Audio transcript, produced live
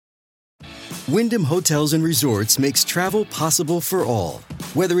Wyndham Hotels and Resorts makes travel possible for all.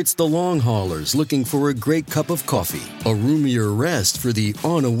 Whether it's the long haulers looking for a great cup of coffee, a roomier rest for the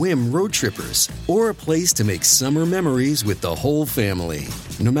on-a-whim road trippers, or a place to make summer memories with the whole family.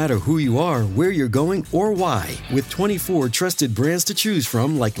 No matter who you are, where you're going, or why, with 24 trusted brands to choose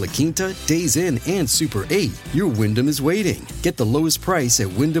from like La Quinta, Days Inn, and Super 8, your Wyndham is waiting. Get the lowest price at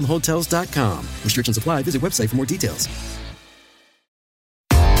WyndhamHotels.com. Restrictions apply. Visit website for more details.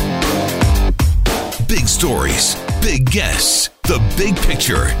 Big stories, big guests, the big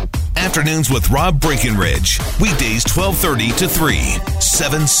picture. Afternoons with Rob Breckenridge. Weekdays 12:30 to 3,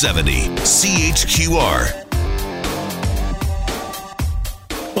 770 CHQR.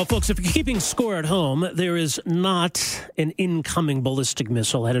 Well, folks, if you're keeping score at home, there is not an incoming ballistic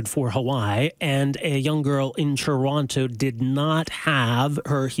missile headed for Hawaii, and a young girl in Toronto did not have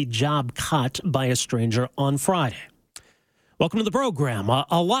her hijab cut by a stranger on Friday. Welcome to the program.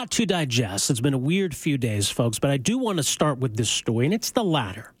 A lot to digest. It's been a weird few days, folks, but I do want to start with this story, and it's the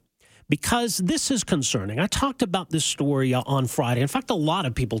latter, because this is concerning. I talked about this story on Friday. In fact, a lot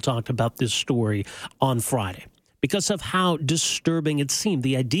of people talked about this story on Friday because of how disturbing it seemed,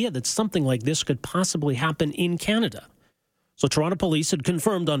 the idea that something like this could possibly happen in Canada. So Toronto police had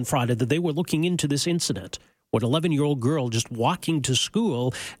confirmed on Friday that they were looking into this incident, where an 11-year-old girl just walking to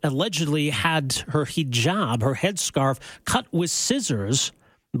school allegedly had her hijab, her headscarf, cut with scissors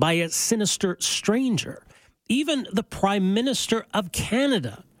by a sinister stranger. Even the Prime Minister of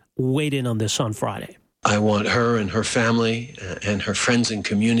Canada weighed in on this on Friday. I want her and her family and her friends and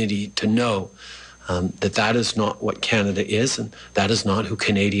community to know that is not what Canada is, and that is not who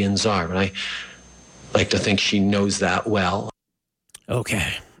Canadians are. And I like to think she knows that well.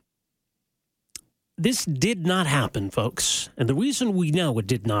 Okay. This did not happen, folks. And the reason we know it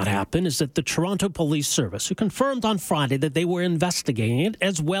did not happen is that the Toronto Police Service, who confirmed on Friday that they were investigating it,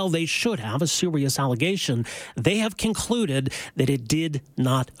 as well they should have, a serious allegation, they have concluded that it did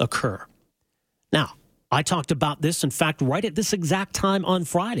not occur. Now, I talked about this, in fact, right at this exact time on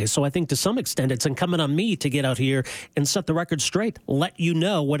Friday. So I think to some extent it's incumbent on me to get out here and set the record straight, let you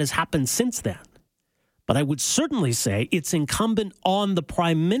know what has happened since then. But I would certainly say it's incumbent on the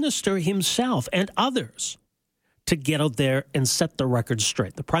Prime Minister himself and others to get out there and set the record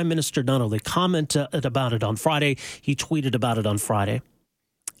straight. The Prime Minister not only commented about it on Friday, he tweeted about it on Friday.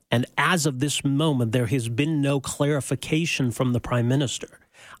 And as of this moment, there has been no clarification from the Prime Minister.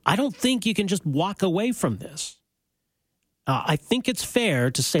 I don't think you can just walk away from this. I think it's fair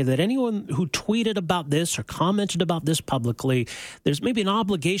to say that anyone who tweeted about this or commented about this publicly, there's maybe an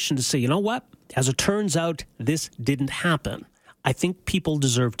obligation to say, you know what? As it turns out, this didn't happen. I think people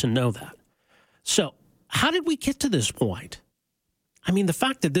deserve to know that. So how did we get to this point? I mean, the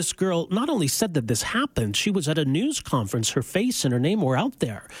fact that this girl not only said that this happened, she was at a news conference, her face and her name were out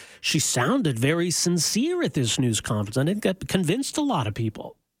there. She sounded very sincere at this news conference, and it got convinced a lot of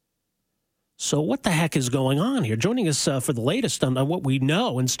people. So what the heck is going on here? Joining us for the latest on what we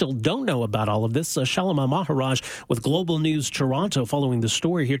know and still don't know about all of this, Shalima Maharaj with Global News Toronto following the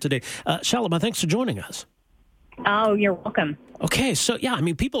story here today. Shalima, thanks for joining us. Oh, you're welcome. Okay, so yeah, I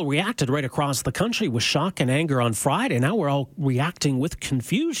mean, people reacted right across the country with shock and anger on Friday. Now we're all reacting with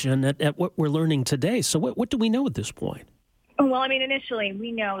confusion at what we're learning today. So what do we know at this point? Well, I mean, initially,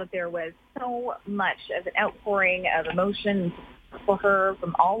 we know that there was so much of an outpouring of emotion for her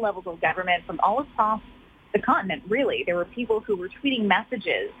from all levels of government, from all across the continent, really. There were people who were tweeting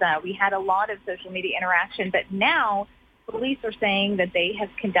messages. We had a lot of social media interaction, but now police are saying that they have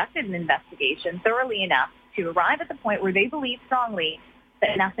conducted an investigation thoroughly enough to arrive at the point where they believe strongly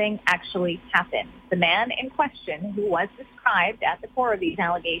that nothing actually happened. The man in question, who was described at the core of these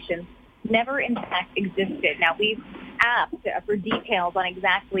allegations, never in fact existed. Now, we've asked for details on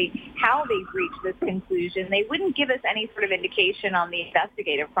exactly how they've reached this conclusion. They wouldn't give us any sort of indication on the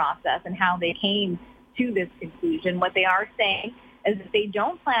investigative process and how they came to this conclusion. What they are saying is that they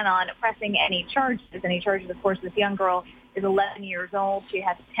don't plan on pressing any charges. Of course, this young girl is 11 years old. She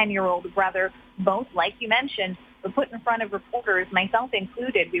has a 10-year-old brother. Both, like you mentioned, were put in front of reporters, myself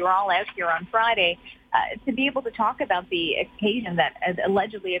included. We were all out here on Friday to be able to talk about the occasion that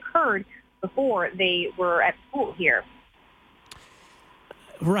allegedly occurred before they were at school here.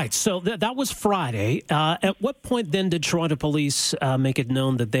 Right. So that was Friday. At what point then did Toronto police make it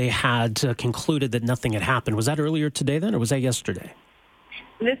known that they had concluded that nothing had happened? Was that earlier today then, or was that yesterday?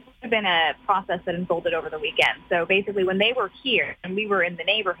 This has been a process that unfolded over the weekend. So basically when they were here and we were in the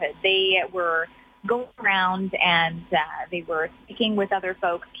neighborhood, they were going around and they were speaking with other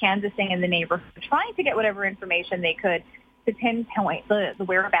folks, canvassing in the neighborhood, trying to get whatever information they could to pinpoint the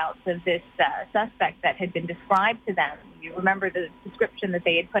whereabouts of this suspect that had been described to them. You remember the description that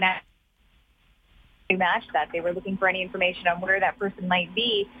they had put out matched that. They were looking for any information on where that person might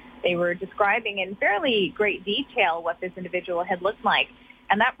be. They were describing in fairly great detail what this individual had looked like.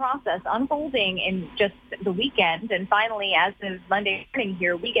 And that process unfolding in just the weekend. And finally, as of Monday morning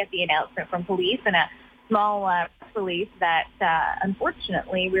here, we get the announcement from police and a small press release that,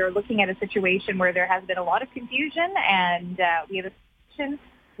 unfortunately, we are looking at a situation where there has been a lot of confusion, and we have a situation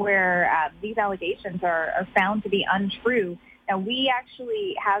where these allegations are found to be untrue. Now, we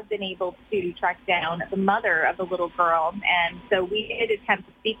actually have been able to track down the mother of the little girl, and so we did attempt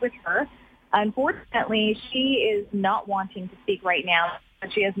to speak with her. Unfortunately, she is not wanting to speak right now.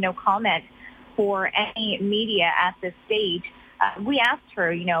 She has no comment for any media at this stage. We asked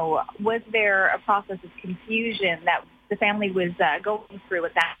her, was there a process of confusion that the family was going through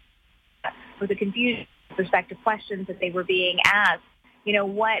with that? Was the confusion with respect to questions that they were being asked?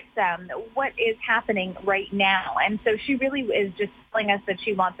 What is happening right now? And so she really is just telling us that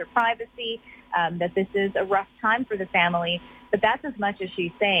she wants her privacy, that this is a rough time for the family, but that's as much as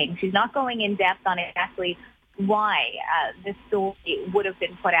she's saying. She's not going in depth on exactly why this story would have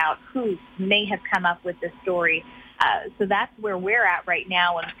been put out, who may have come up with this story. So that's where we're at right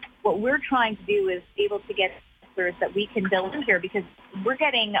now. And what we're trying to do is able to get answers that we can build in here, because we're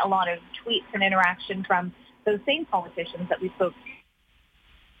getting a lot of tweets and interaction from those same politicians that we spoke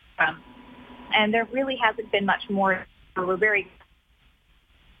to. And there really hasn't been much more. We're very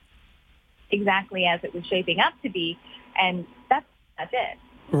exactly as it was shaping up to be. And that's it.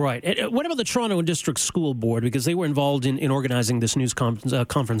 Right. And what about the Toronto District School Board? Because they were involved in organizing this news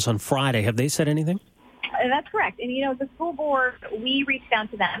conference on Friday. Have they said anything? That's correct. And, the school board, we reached out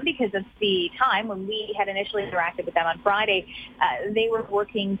to them because of the time when we had initially interacted with them on Friday. They were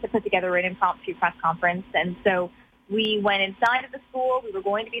working to put together an impromptu press conference. And so we went inside of the school. We were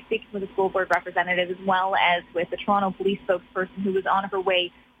going to be speaking with the school board representative as well as with the Toronto police spokesperson who was on her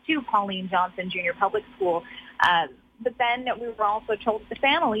way to Pauline Johnson Junior Public School. But then we were also told that the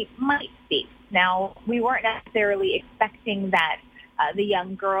family might speak. Now, we weren't necessarily expecting that the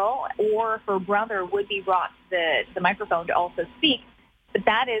young girl or her brother would be brought to the microphone to also speak, but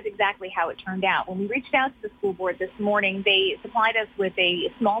that is exactly how it turned out. When we reached out to the school board this morning, they supplied us with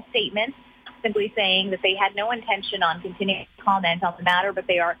a small statement simply saying that they had no intention on continuing to comment on the matter, but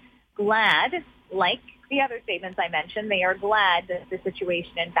they are glad, like the other statements I mentioned, they are glad that the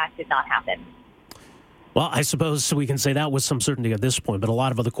situation, in fact, did not happen. Well, I suppose we can say that with some certainty at this point, but a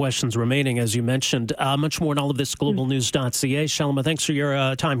lot of other questions remaining, as you mentioned. Much more on all of this, globalnews.ca. Shalima, thanks for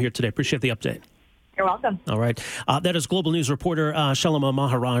your time here today. Appreciate the update. You're welcome. All right. That is Global News reporter Shalima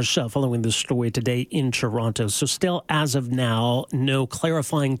Maharaj following this story today in Toronto. So still, as of now, no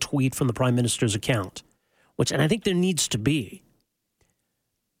clarifying tweet from the Prime Minister's account, and I think there needs to be.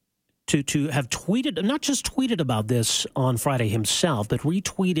 To have tweeted, not just tweeted about this on Friday himself, but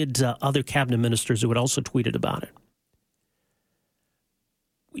retweeted other cabinet ministers who had also tweeted about it.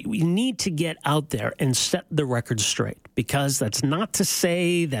 We need to get out there and set the record straight, because that's not to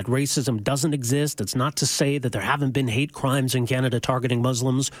say that racism doesn't exist. It's not to say that there haven't been hate crimes in Canada targeting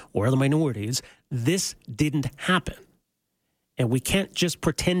Muslims or other minorities. This didn't happen. And we can't just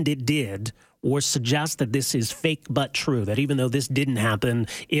pretend it did or suggest that this is fake but true, that even though this didn't happen,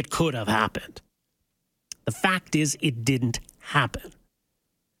 it could have happened. The fact is, it didn't happen.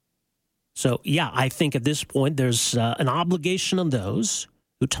 So, yeah, I think at this point there's an obligation on those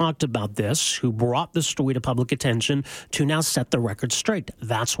who talked about this, who brought the story to public attention, to now set the record straight.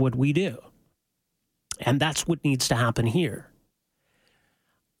 That's what we do. And that's what needs to happen here.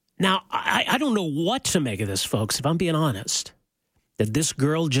 Now, I don't know what to make of this, folks, if I'm being honest. Did this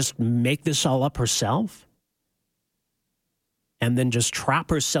girl just make this all up herself? And then just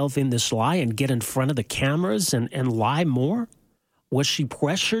trap herself in this lie and get in front of the cameras and lie more? Was she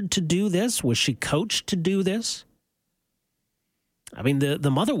pressured to do this? Was she coached to do this? I mean,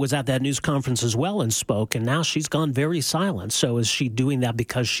 the mother was at that news conference as well and spoke, and now she's gone very silent. So is she doing that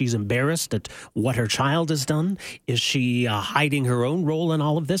because she's embarrassed at what her child has done? Is she hiding her own role in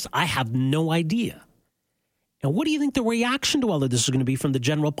all of this? I have no idea. And what do you think the reaction to all of this is going to be from the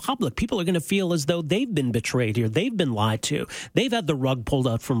general public? People are going to feel as though they've been betrayed here. They've been lied to. They've had the rug pulled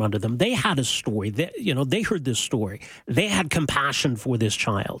out from under them. They had a story. They heard this story. They had compassion for this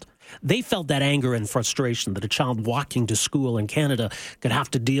child. They felt that anger and frustration that a child walking to school in Canada could have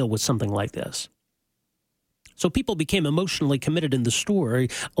to deal with something like this. So people became emotionally committed in the story,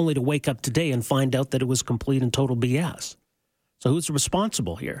 only to wake up today and find out that it was complete and total BS. So who's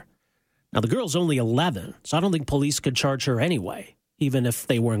responsible here? Now, the girl's only 11, so I don't think police could charge her anyway, even if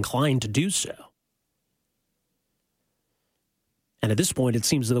they were inclined to do so. And at this point, it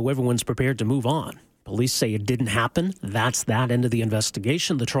seems as though everyone's prepared to move on. Police say it didn't happen. That's that end of the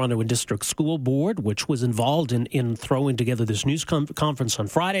investigation. The Toronto District School Board, which was involved in throwing together this news conference on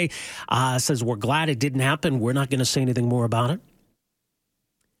Friday, says we're glad it didn't happen. We're not going to say anything more about it.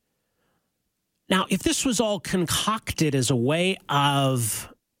 Now, if this was all concocted as a way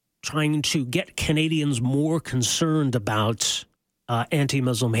of trying to get Canadians more concerned about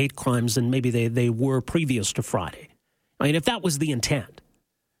anti-Muslim hate crimes than maybe they were previous to Friday, I mean, if that was the intent,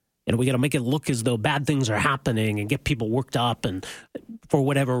 we got to make it look as though bad things are happening and get people worked up and for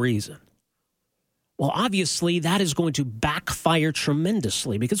whatever reason. Well, obviously, that is going to backfire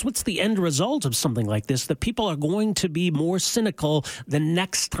tremendously, because what's the end result of something like this? That people are going to be more cynical the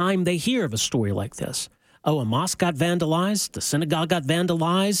next time they hear of a story like this. Oh, a mosque got vandalized, the synagogue got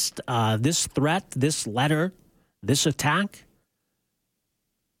vandalized, this threat, this letter, this attack.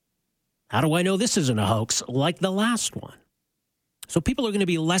 How do I know this isn't a hoax like the last one? So people are going to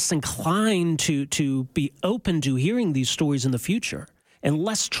be less inclined to be open to hearing these stories in the future, and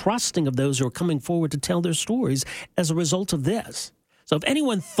less trusting of those who are coming forward to tell their stories as a result of this. So if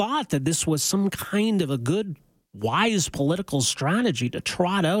anyone thought that this was some kind of a good, wise political strategy to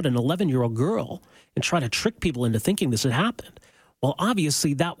trot out an 11-year-old girl and try to trick people into thinking this had happened, well,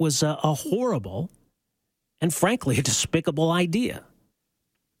 obviously that was a horrible and, frankly, a despicable idea,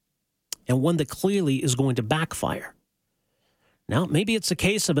 and one that clearly is going to backfire. Now, maybe it's a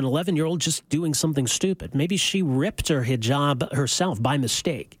case of an 11-year-old just doing something stupid. Maybe she ripped her hijab herself by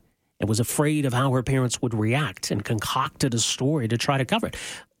mistake and was afraid of how her parents would react and concocted a story to try to cover it.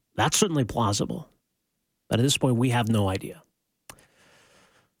 That's certainly plausible. But at this point, we have no idea.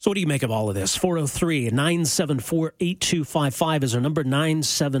 So what do you make of all of this? 403-974-8255 is our number,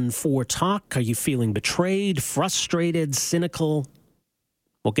 974-TALK. Are you feeling betrayed, frustrated, cynical?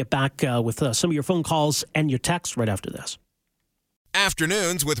 We'll get back with some of your phone calls and your texts right after this.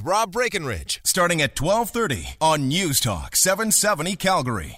 Afternoons with Rob Breckenridge, starting at 12:30 on News Talk 770 Calgary.